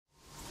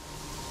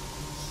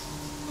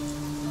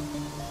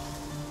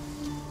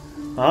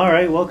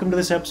Alright, welcome to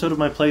this episode of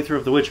my playthrough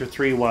of The Witcher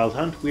 3 Wild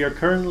Hunt. We are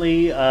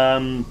currently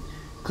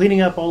cleaning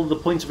up all of the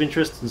points of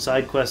interest and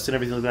side quests and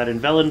everything like that in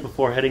Velen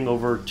before heading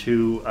over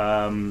to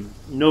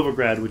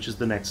Novigrad, which is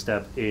the next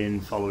step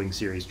in following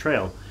Ciri's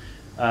trail.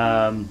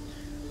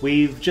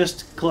 We've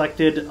just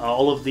collected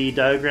all of the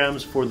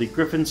diagrams for the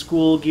Griffin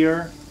School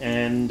gear,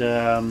 and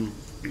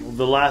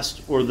the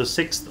last, or the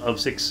sixth of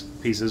 6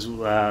 pieces.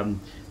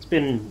 It's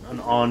been an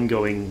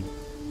ongoing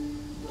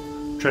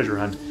treasure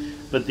hunt,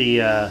 but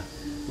the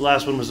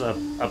last one was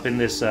up in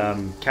this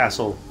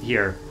castle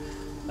here,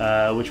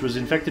 which was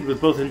infected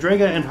with both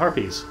Andrega and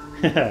Harpies.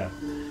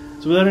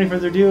 So without any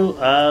further ado,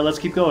 let's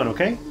keep going,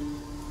 okay?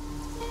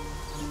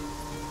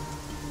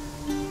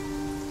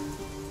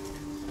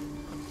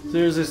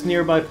 There's this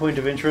nearby point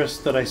of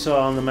interest that I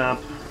saw on the map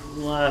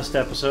last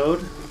episode,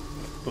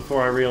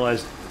 before I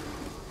realized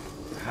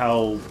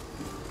how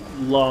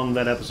long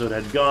that episode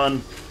had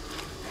gone,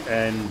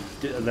 and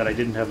that I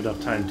didn't have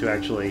enough time to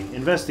actually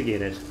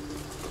investigate it.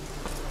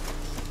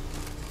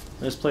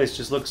 This place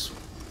just looks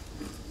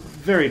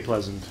very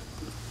pleasant.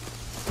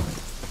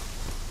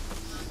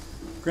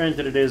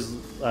 Granted, it is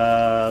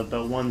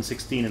about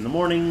 1:16 in the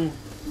morning.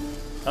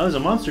 Oh, there's a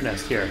monster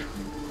nest here.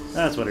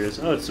 That's what it is.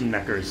 Oh, it's some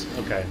neckers.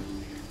 Okay.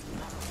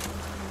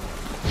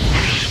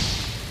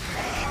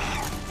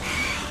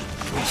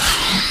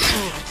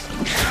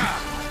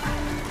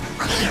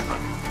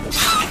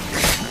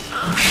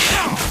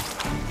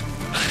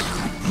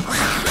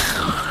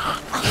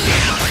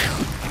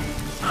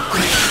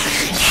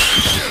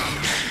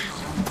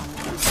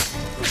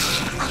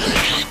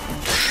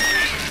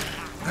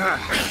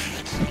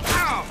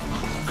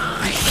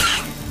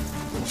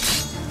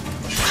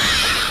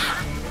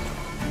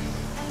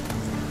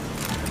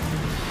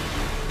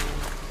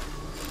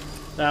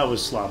 That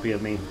was sloppy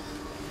of me.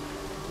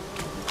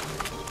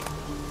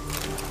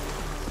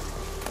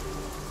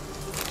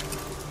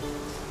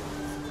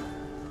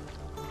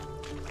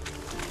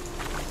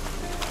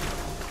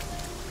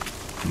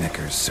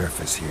 Neckers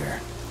surface here,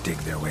 dig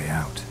their way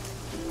out.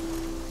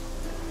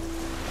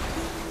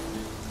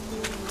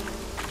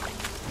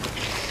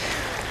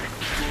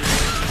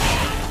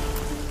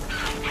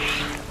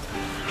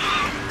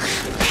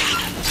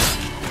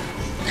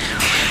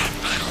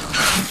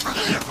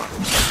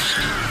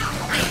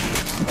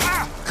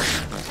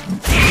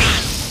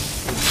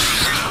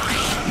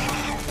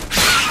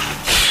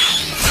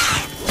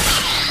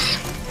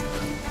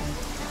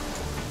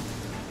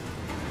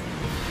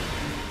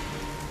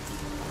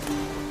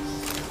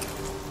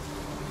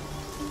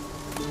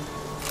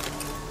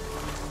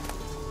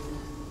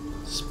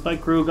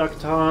 Spikeru,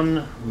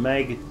 Gakaton,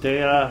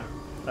 Magdea,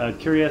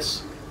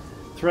 Curious,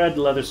 Thread,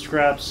 Leather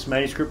Scraps,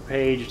 Manuscript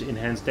Page,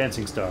 Enhanced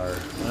Dancing Star.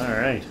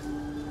 Alright.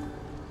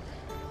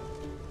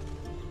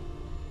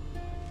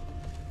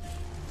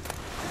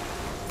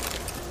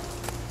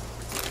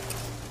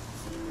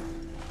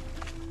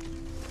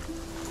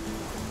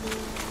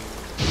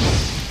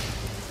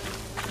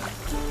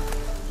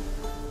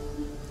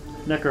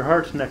 Necker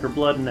Heart, Necker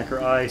Blood,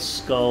 Necker Eye,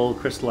 Skull,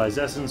 Crystallized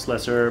Essence,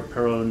 Lesser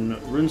Perron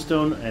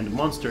Runestone, and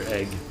Monster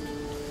Egg.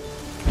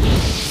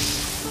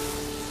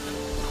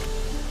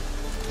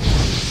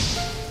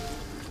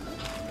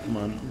 Come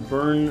on,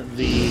 burn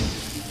the...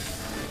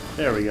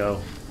 There we go.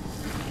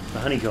 The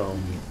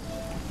honeycomb.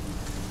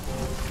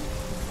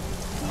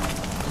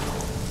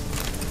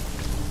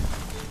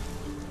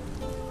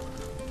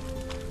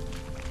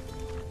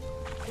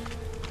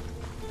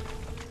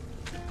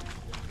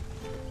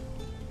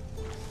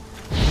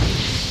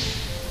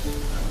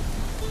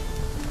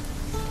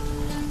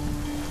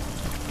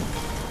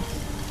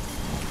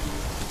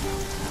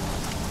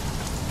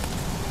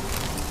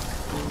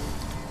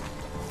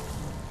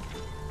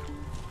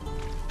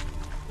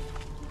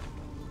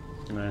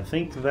 I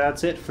think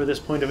that's it for this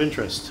point of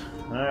interest.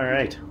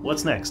 Alright,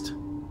 what's next?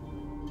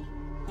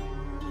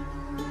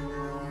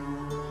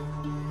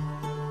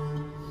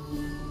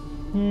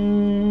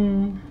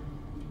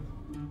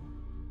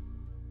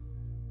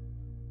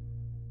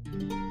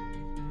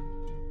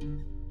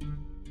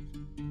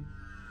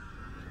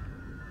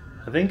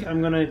 I think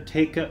I'm gonna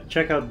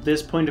check out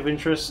this point of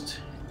interest,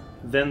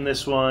 then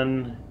this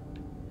one.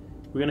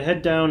 We're gonna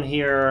head down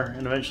here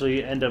and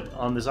eventually end up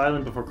on this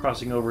island before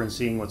crossing over and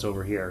seeing what's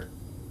over here.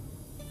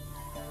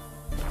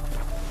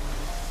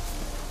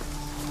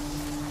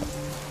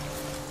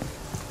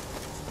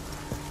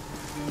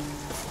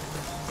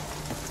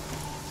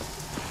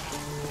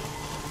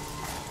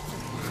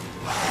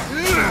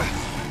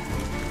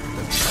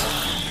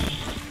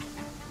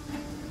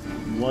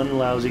 One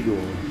lousy ghoul.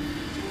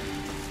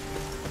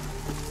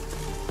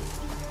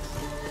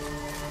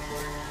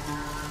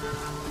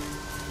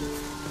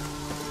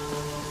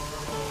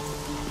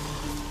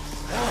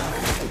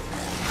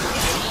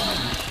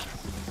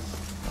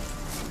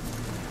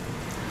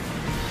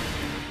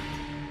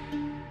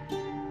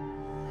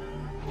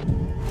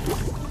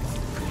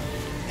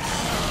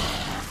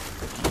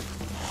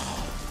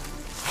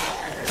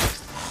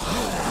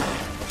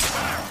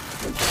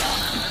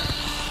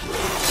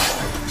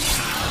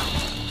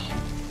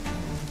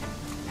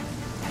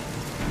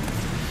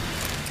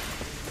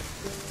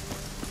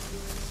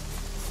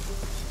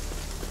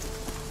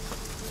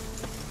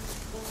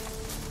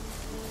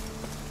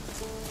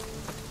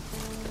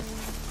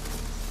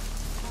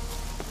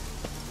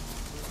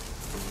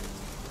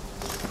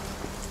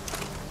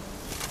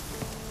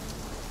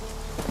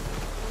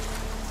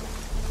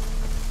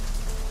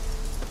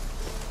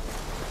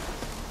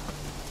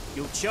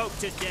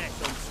 choked to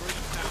death on 3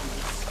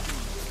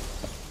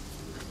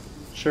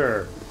 pounds.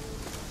 Sure.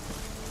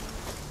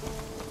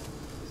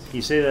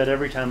 You say that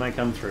every time I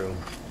come through,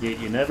 yet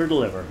you never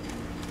deliver.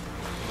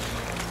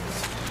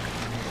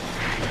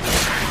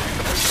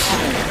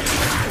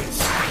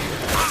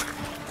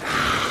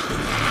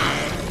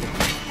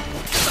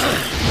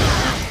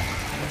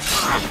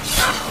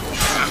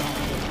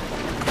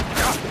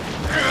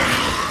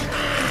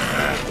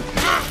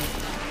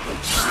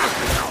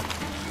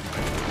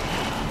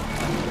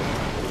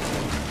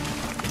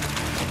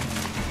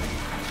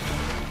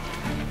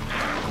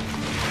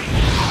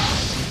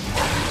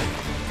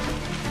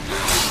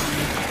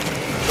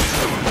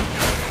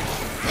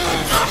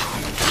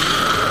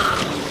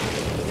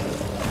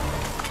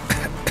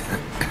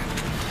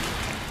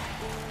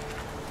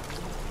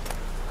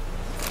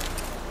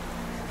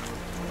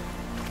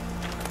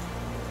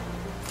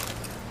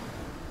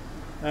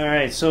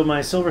 Alright, so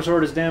my silver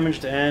sword is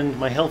damaged and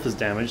my health is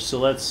damaged, so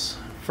let's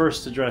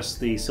first address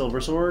the silver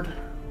sword.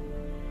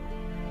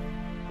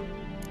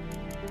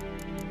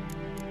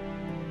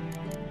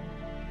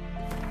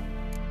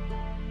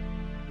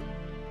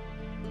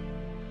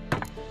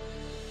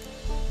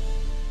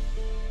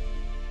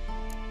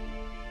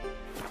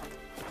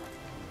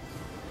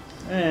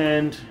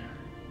 And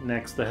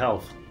next, the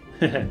health.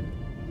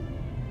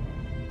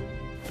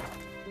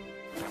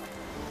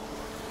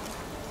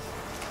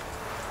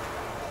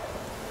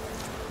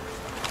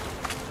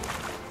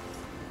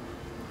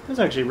 That's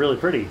actually really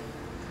pretty.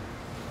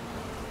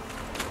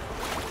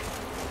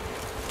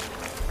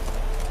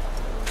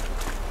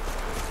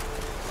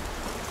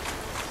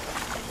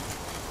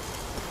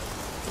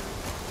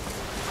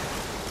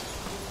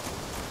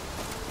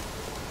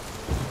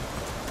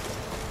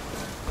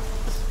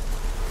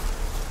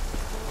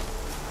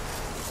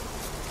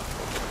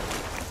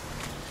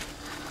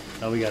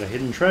 Now we got a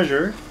hidden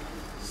treasure.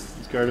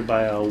 It's guarded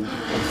by a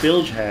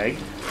bilge hag.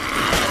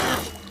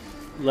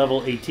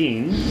 Level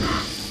 18.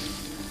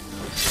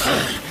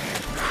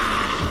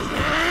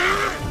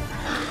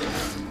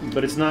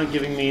 But it's not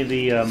giving me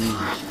the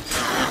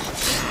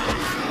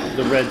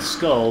red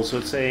skull, so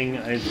it's saying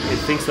it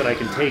thinks that I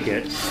can take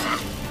it.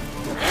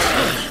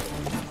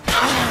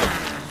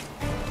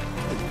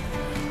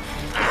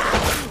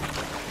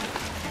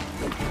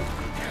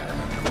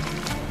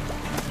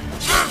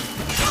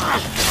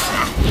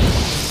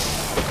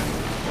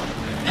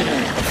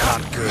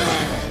 Not good.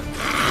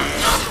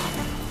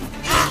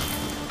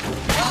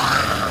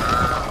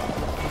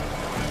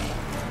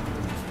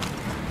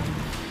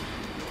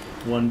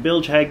 One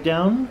bilge hag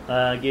down,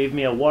 gave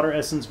me a water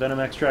essence venom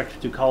extract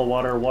to call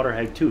water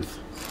hag tooth.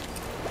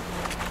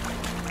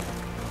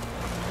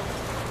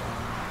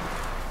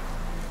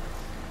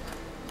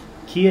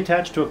 Key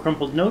attached to a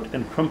crumpled note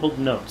and crumpled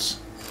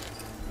notes.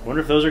 I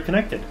wonder if those are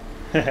connected.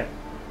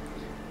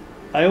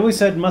 I always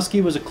said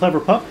Muskie was a clever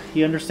pup.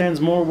 He understands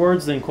more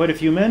words than quite a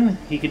few men.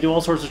 He can do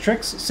all sorts of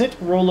tricks. Sit,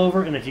 roll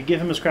over, and if you give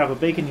him a scrap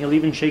of bacon, he'll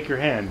even shake your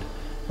hand.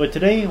 But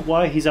today,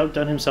 why, he's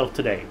outdone himself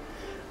today.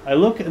 I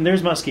look, and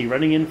there's Muskie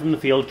running in from the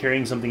field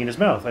carrying something in his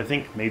mouth. I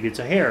think maybe it's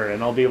a hare,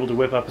 and I'll be able to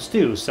whip up a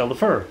stew, sell the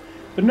fur.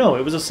 But no,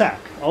 it was a sack,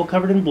 all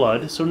covered in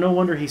blood, so no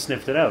wonder he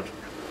sniffed it out.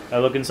 I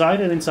look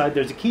inside, and inside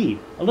there's a key,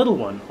 a little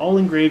one, all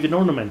engraved and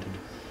ornamented,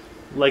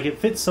 like it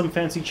fits some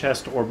fancy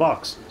chest or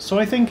box. So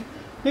I think,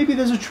 maybe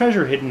there's a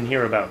treasure hidden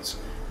hereabouts,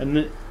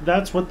 and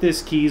that's what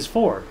this key is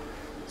for.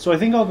 So I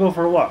think I'll go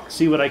for a walk,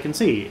 see what I can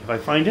see. If I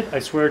find it, I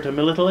swear to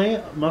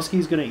Militale,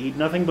 Muskie's gonna eat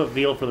nothing but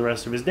veal for the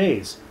rest of his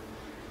days.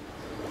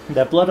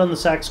 That blood on the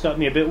sack's got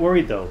me a bit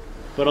worried, though.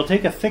 But I'll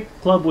take a thick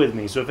club with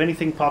me, so if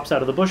anything pops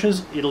out of the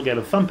bushes, it'll get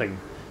a thumping.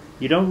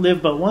 You don't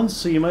live but once,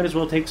 so you might as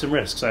well take some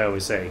risks, I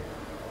always say.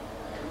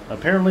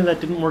 Apparently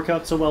that didn't work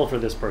out so well for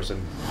this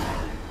person.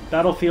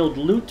 Battlefield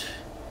loot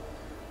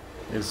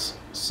is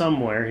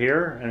somewhere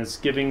here, and it's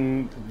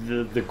giving...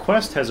 The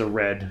quest has a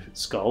red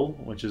skull,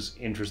 which is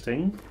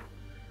interesting.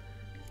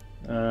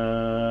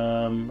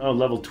 Oh,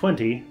 level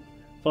 20.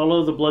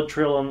 Follow the blood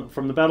trail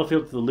from the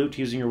battlefield to the loot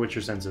using your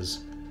Witcher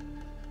senses.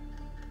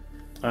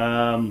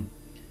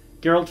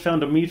 Geralt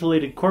found a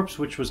mutilated corpse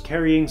which was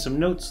carrying some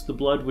notes. The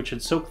blood which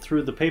had soaked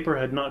through the paper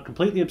had not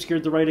completely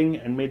obscured the writing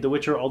and made the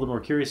Witcher all the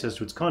more curious as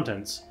to its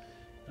contents.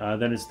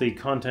 Then it's the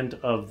content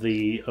of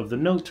the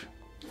note.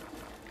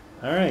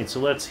 Alright,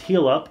 so let's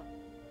heal up,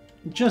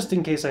 just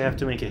in case I have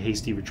to make a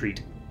hasty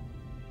retreat.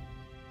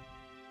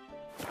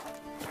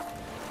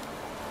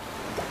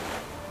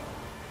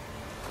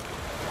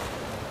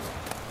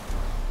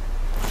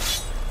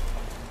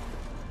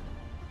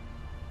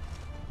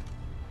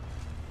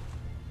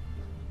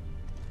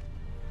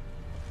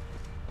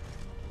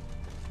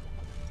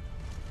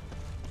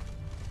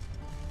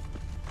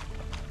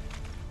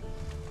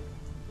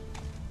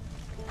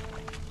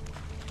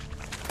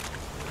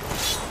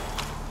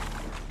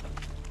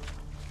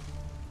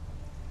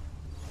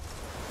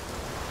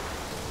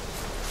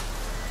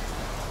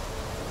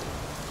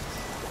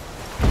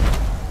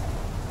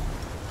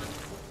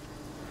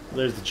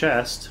 There's the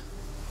chest.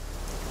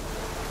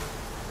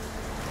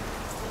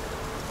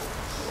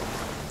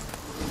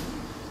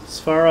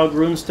 Svarog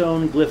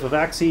runestone, glyph of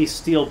Axie,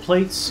 steel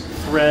plates,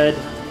 thread,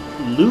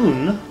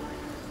 loon,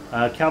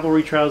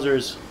 cavalry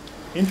trousers.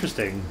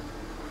 Interesting.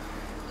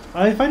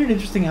 I find it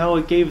interesting how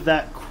it gave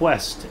that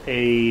quest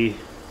a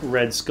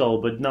red skull,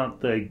 but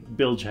not the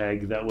bilge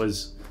hag that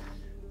was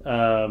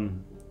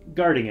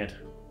guarding it.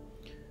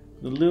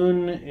 The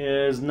loon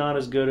is not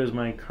as good as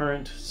my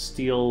current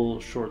steel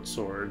short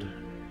sword.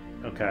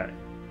 Okay.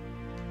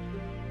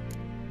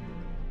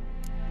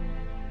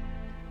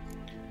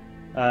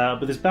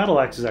 But this battle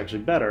axe is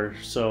actually better,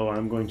 so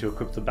I'm going to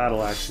equip the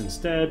battle axe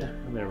instead.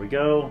 There we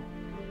go.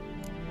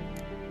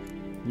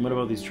 And what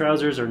about these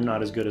trousers? Are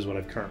not as good as what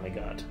I've currently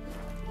got.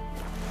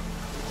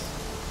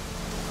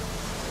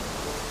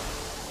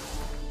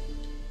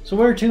 So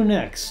where to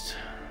next?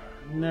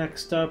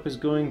 Next up is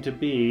going to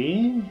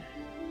be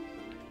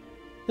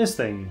this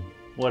thing,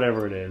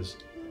 whatever it is.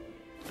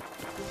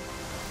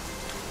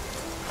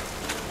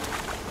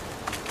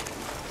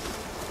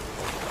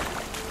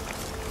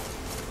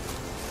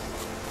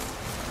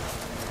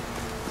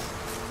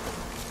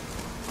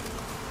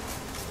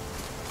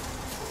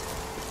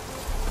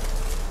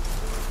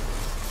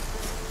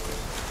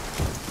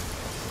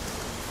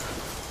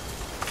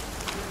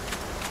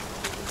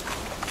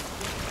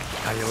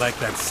 How you like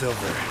that silver?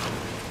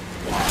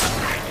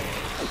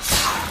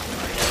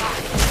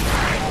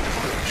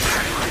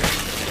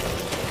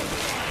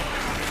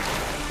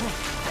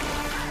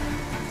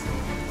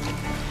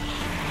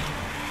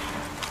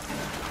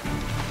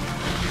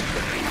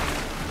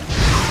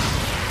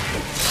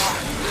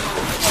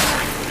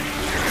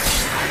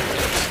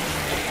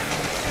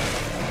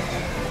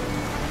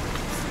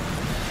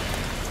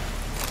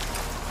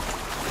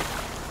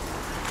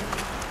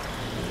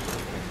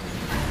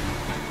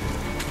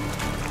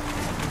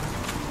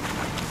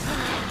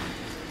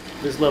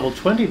 This level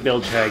 20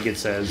 bilge hag, it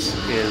says,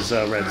 is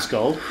Red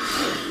Skull.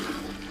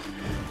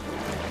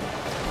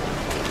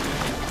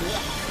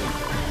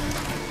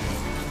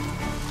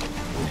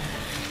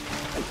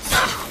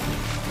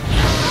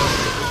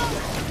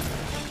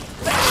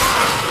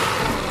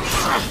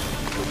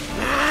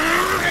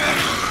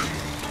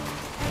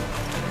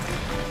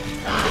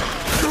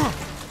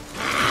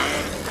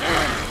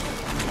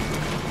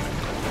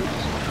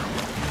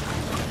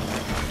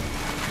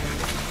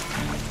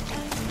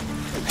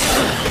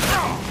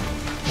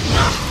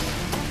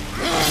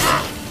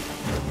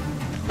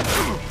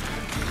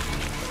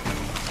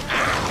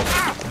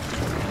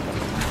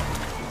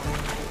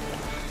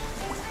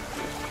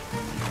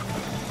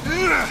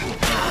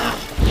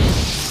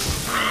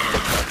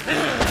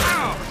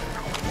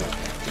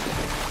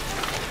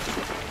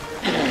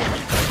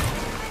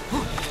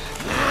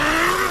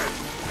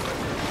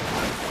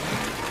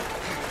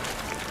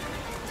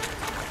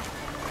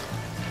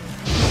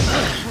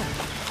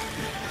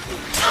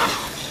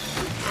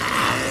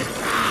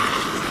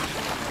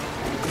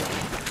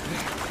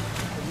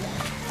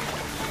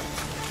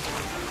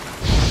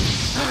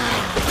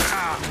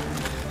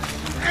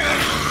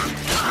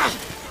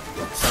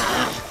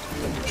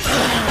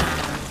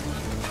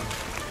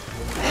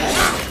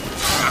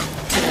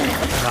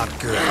 Not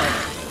good.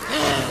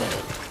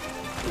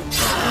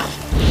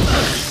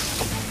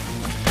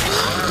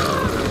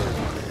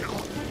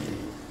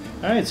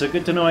 Alright, so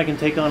good to know I can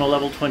take on a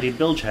level 20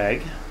 bilge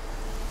hag.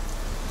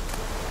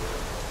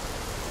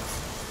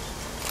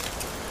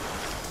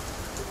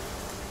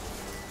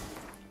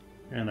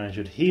 And I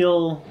should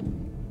heal.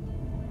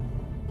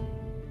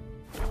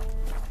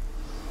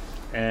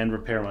 And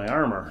repair my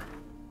armor.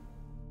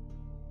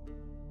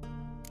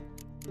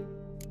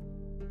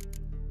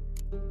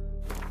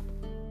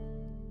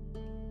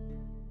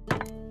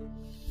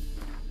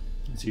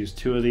 Let's use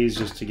 2 of these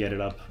just to get it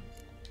up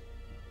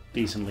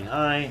decently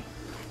high.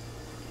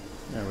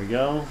 There we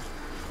go.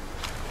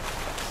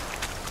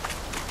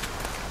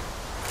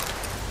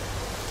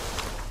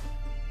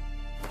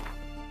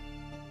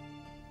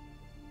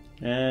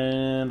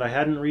 And I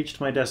hadn't reached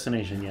my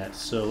destination yet,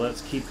 so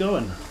let's keep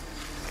going.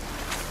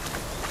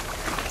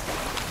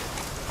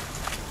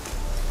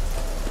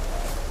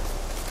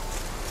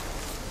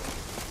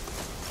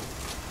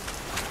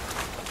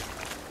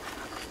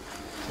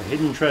 It's a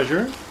hidden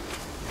treasure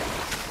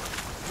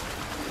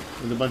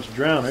with a bunch of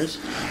drowners.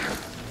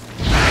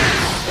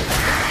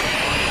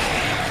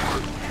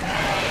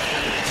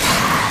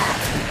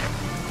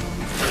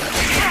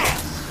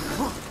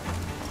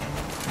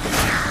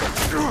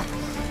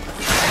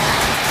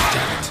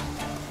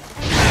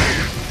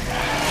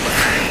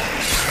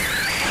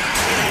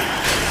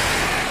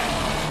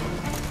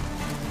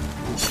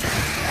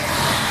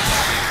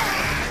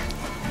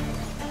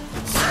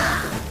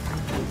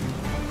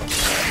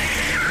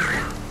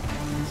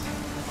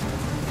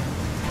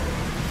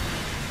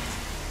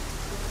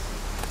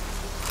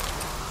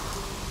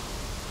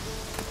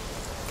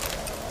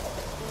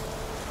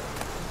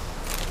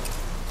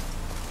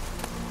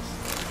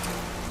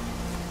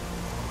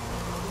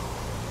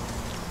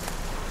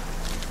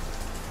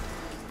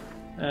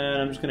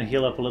 And I'm just going to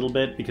heal up a little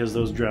bit because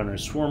those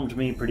drowners swarmed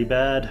me pretty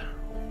bad.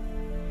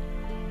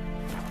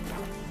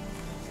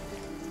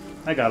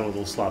 I got a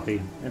little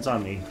sloppy. It's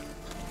on me.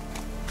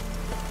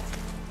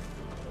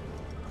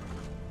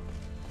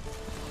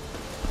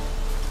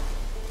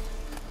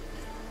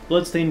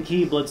 Bloodstained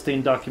key,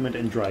 bloodstained document,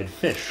 and dried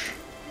fish.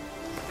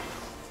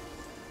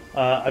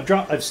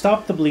 I've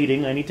stopped the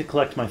bleeding. I need to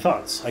collect my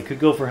thoughts. I could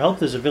go for help.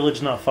 There's a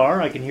village not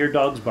far. I can hear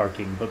dogs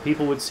barking, but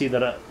people would see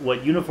that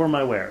what uniform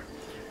I wear.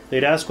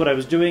 They'd ask what I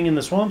was doing in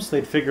the swamps.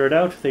 They'd figure it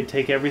out. They'd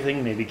take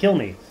everything, maybe kill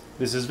me.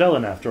 This is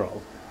Velen, after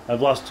all. I've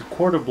lost a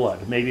quart of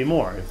blood, maybe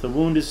more. If the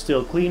wound is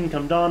still clean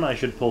come dawn, I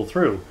should pull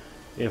through.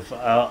 If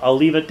I'll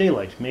leave at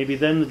daylight. Maybe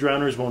then the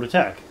drowners won't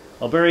attack.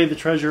 I'll bury the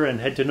treasure and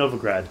head to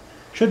Novigrad.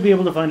 Should be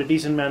able to find a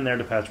decent man there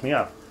to patch me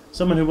up.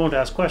 Someone who won't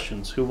ask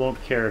questions, who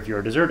won't care if you're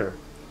a deserter.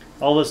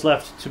 All that's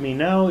left to me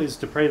now is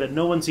to pray that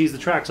no one sees the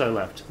tracks I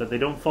left, that they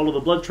don't follow the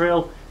blood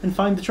trail and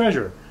find the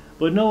treasure.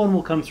 But no one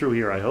will come through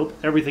here, I hope.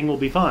 Everything will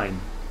be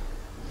fine.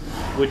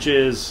 Which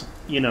is,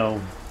 you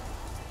know...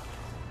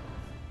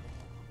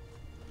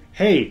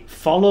 Hey,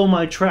 follow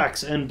my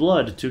tracks and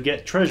blood to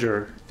get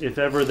treasure, if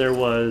ever there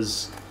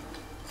was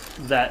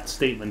that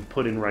statement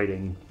put in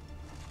writing.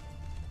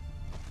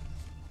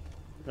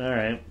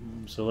 Alright,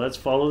 so let's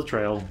follow the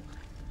trail.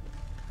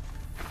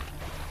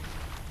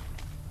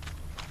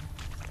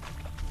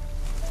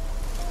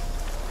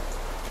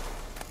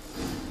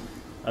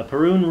 A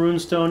Perun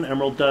runestone,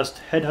 emerald dust,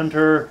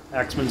 headhunter,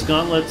 axeman's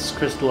gauntlets,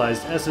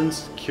 crystallized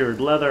essence, cured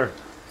leather.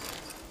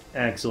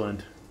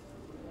 Excellent.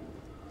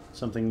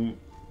 Something...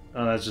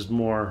 Oh, that's just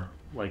more,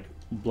 like,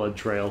 blood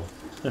trail.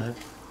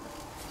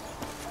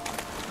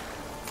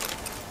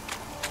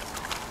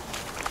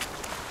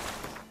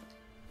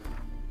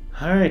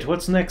 Alright,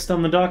 what's next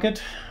on the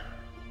docket?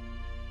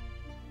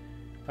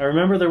 I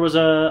remember there was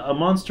a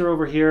monster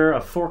over here,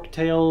 a fork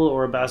tail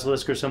or a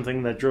basilisk or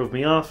something that drove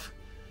me off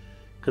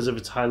because of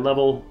its high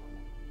level.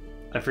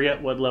 I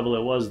forget what level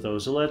it was though,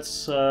 so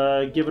let's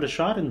give it a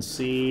shot and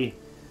see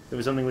if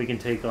it's something we can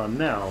take on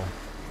now.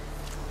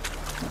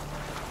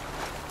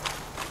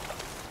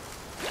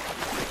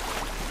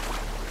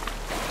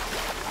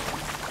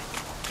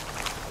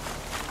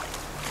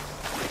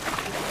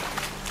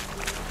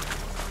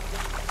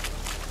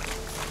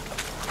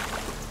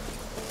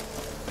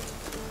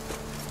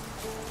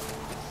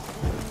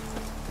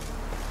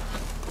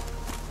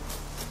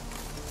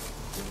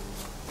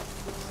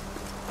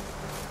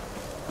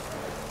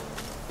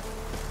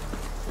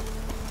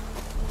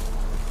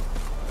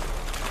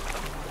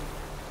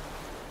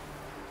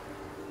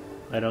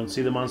 I don't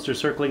see the monster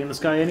circling in the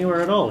sky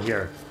anywhere at all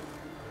here.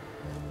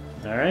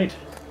 Alright.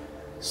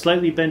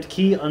 Slightly bent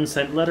key,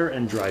 unsent letter,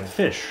 and dried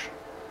fish.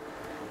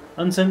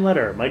 Unsent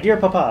letter. My dear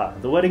Papa,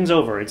 the wedding's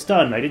over. It's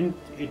done.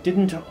 It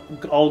didn't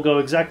all go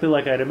exactly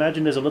like I'd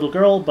imagined as a little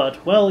girl,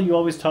 but, well, you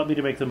always taught me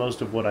to make the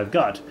most of what I've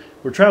got.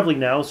 We're traveling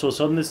now, so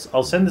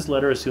I'll send this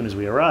letter as soon as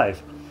we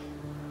arrive.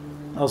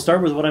 I'll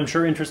start with what I'm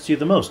sure interests you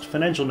the most,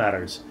 financial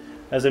matters.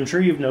 As I'm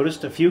sure you've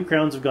noticed, a few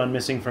crowns have gone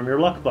missing from your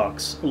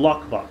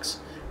lockbox.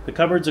 The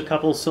cupboard's a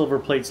couple silver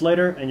plates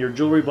lighter, and your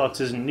jewelry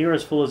box isn't near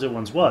as full as it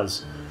once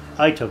was.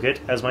 I took it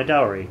as my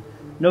dowry.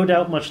 No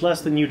doubt much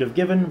less than you'd have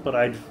given, but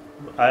had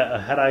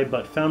I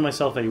but found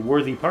myself a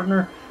worthy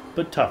partner,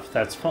 but tough,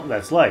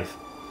 that's life.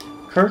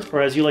 Kurt,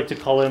 or as you like to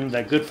call him,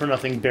 that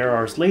good-for-nothing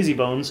bare-arse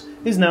lazybones,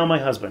 is now my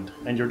husband,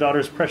 and your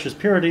daughter's precious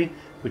purity,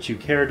 which you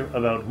cared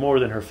about more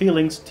than her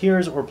feelings,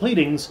 tears, or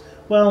pleadings,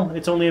 well,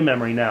 it's only a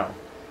memory now.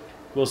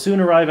 We'll soon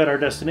arrive at our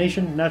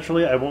destination.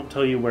 Naturally, I won't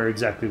tell you where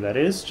exactly that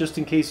is, just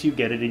in case you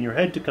get it in your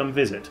head to come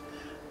visit.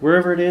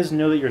 Wherever it is,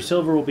 know that your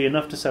silver will be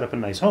enough to set up a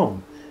nice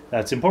home.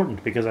 That's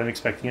important, because I'm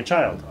expecting a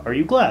child. Are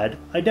you glad?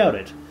 I doubt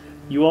it.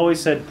 You always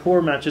said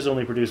poor matches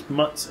only produced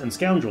mutts and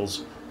scoundrels,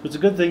 so it's a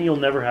good thing you'll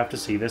never have to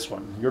see this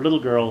one. Your little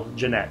girl,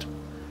 Jeanette.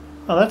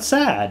 Oh, that's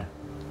sad.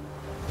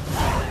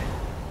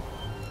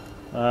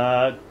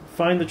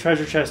 Find the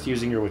treasure chest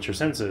using your Witcher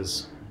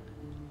senses.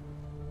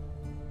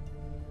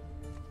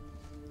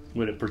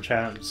 Would it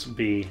perchance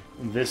be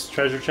this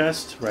treasure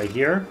chest right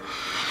here?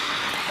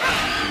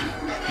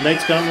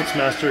 Knight's Gauntlets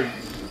Master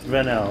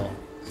Venel.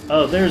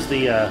 Oh, there's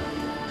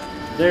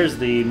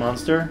the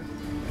monster.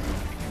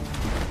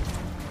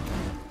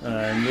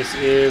 And this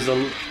is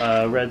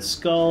a red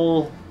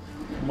skull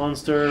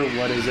monster.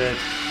 What is it?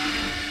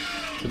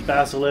 It's a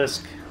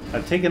basilisk.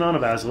 I've taken on a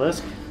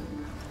basilisk.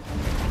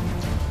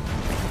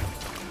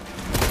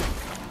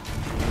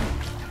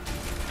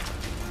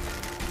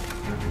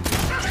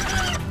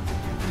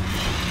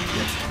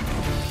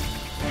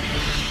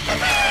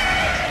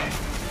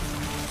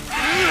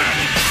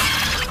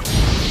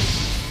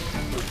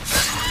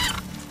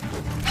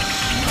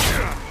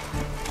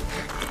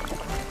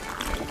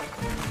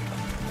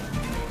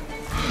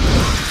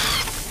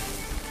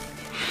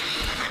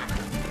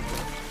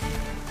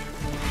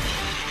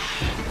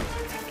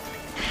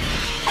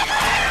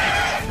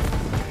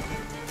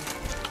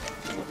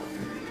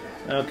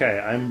 Okay,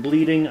 I'm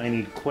bleeding. I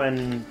need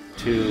Quen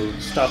to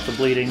stop the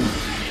bleeding.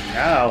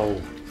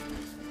 Ow!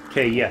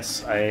 Okay,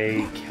 yes,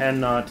 I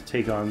cannot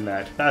take on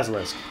that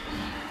basilisk,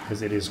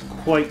 because it is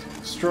quite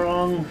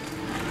strong.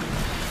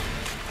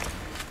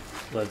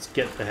 Let's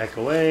get the heck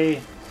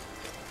away.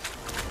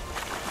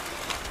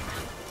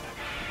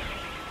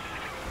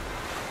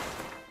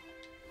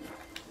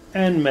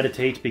 And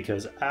meditate,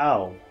 because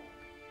ow.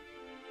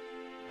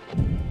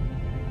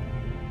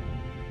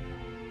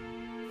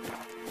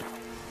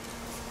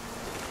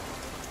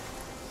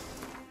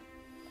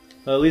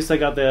 Well, at least I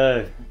got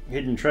the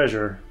hidden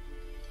treasure.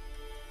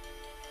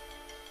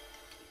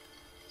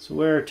 So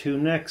where to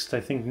next? I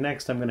think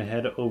next I'm going to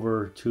head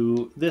over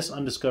to this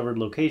undiscovered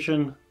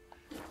location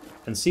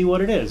and see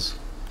what it is.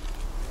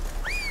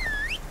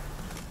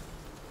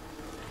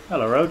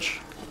 Hello, Roach.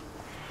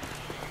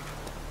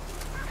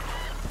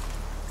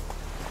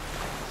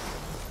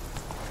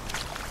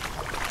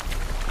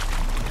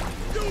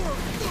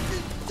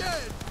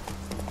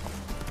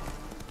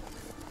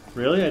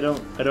 Really? I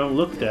don't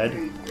look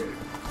dead.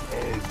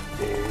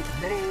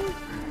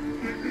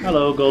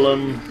 Hello,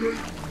 Golem.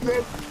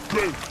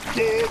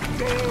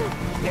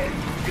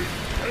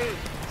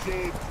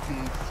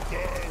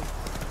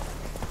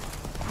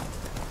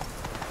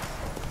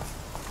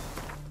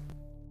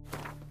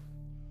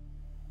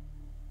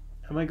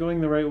 Am I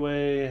going the right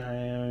way?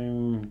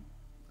 I'm...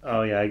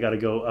 Oh yeah, I gotta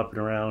go up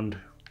and around.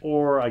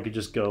 Or I could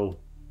just go...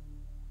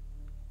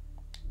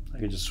 I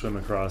could just swim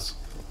across.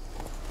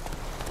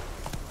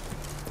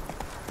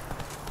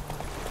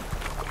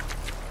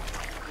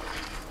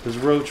 Because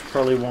Roach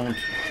probably won't...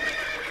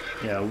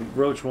 Yeah,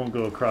 Roach won't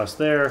go across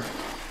there.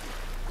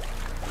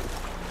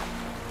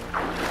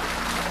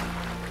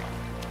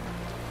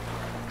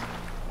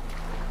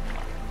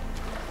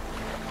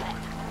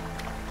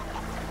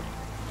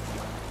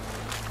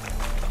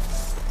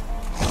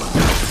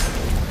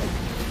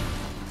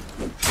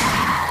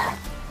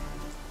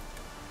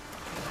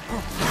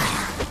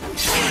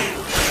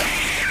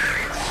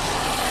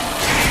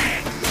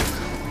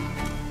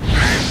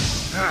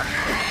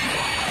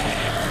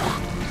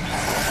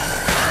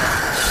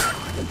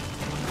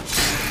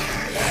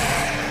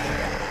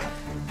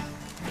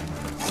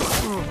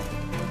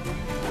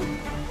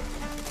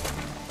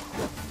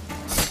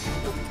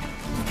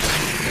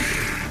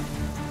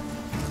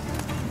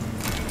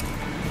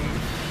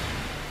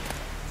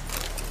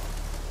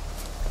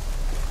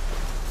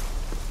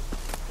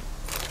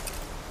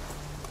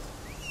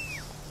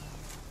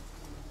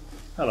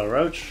 Hello,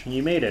 Roach.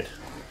 You made it.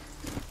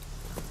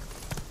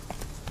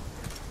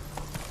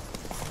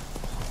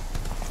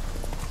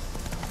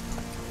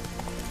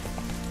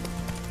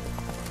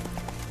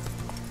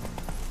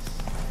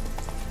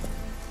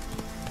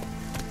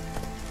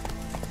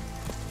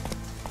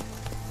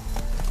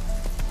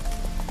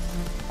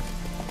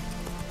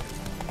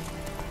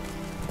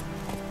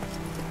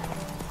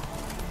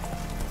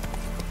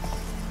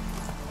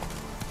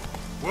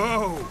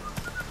 Whoa!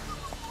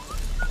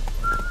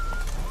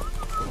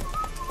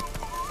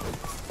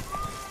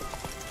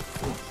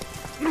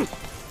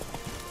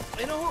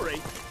 In a hurry.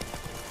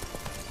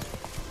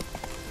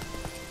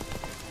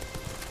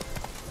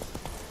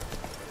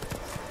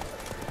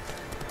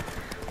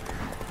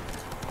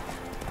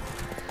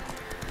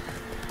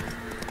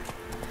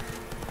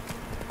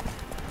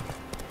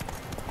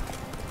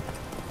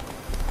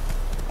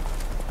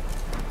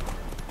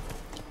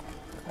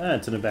 Ah,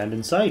 it's an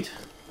abandoned site.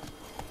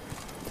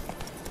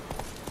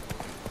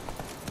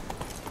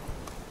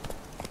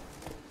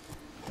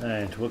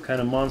 Alright, what kind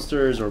of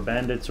monsters or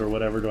bandits or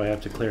whatever do I have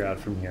to clear out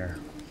from here?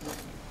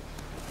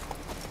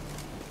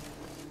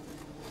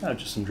 Oh,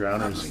 just some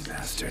drowners. Ugly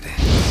bastard.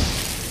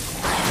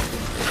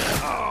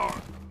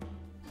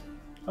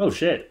 Oh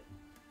shit.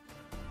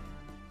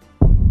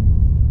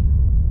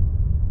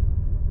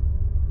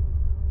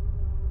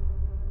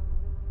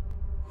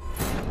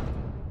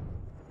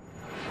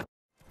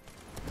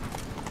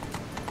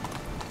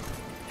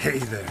 Hey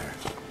there.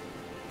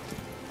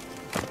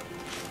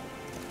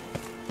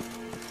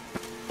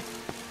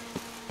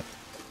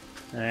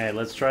 Alright,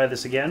 let's try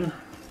this again.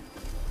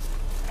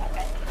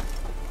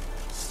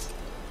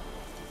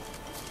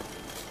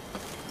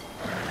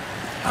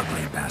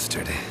 Ugly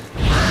bastard.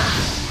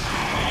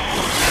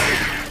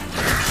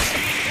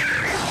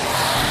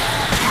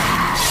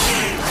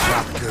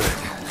 Not good.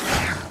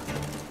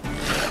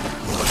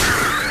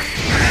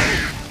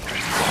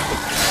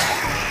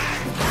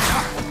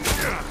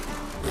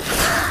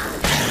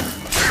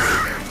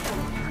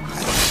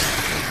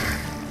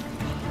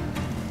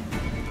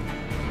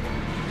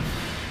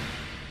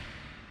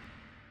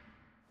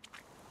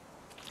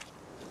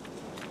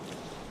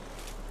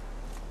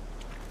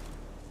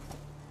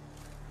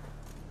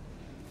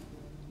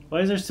 Why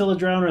is there still a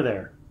drowner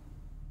there?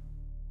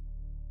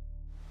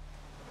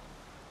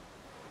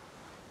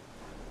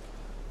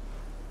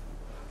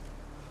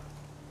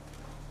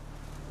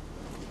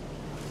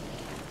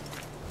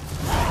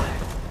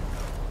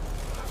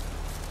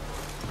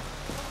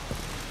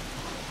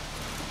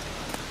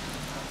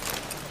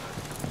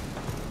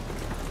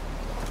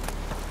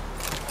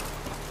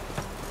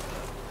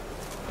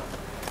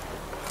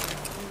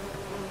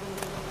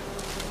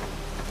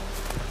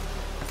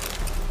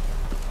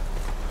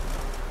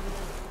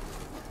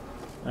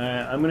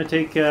 I'm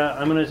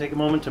gonna take a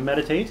moment to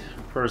meditate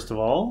first of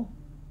all.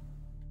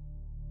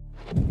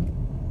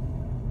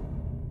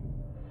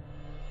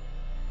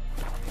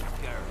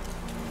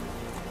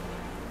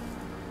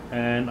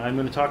 And I'm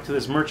going to talk to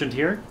this merchant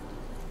here.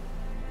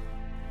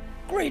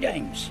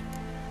 Greetings.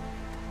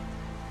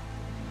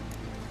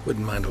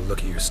 Wouldn't mind a look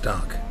at your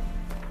stock.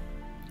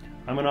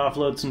 I'm going to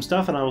offload some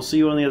stuff and I will see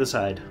you on the other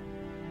side.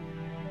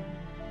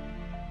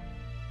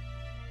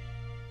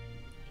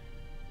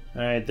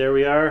 Alright, there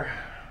we are.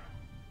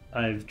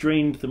 I've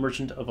drained the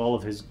merchant of all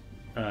of his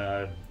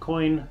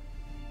coin.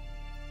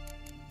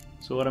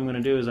 So what I'm going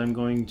to do is I'm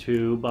going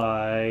to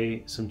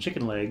buy some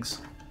chicken legs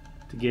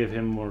to give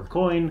him more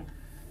coin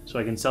so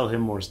I can sell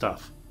him more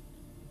stuff.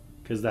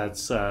 Because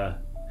that's how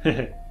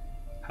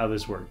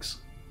this works.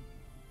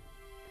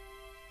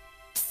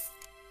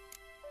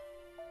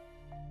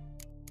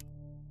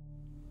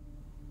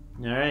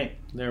 Alright,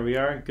 there we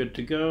are. Good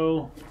to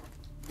go.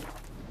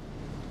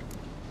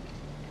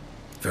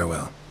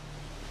 Farewell.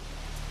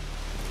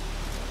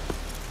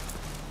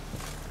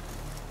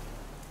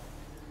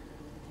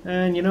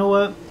 And you know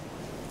what?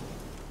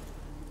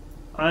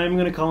 I'm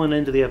going to call an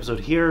end to the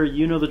episode here.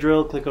 You know the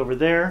drill. Click over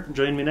there.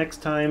 Join me next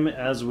time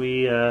as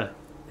we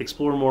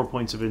explore more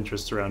points of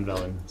interest around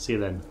Velen. See you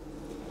then.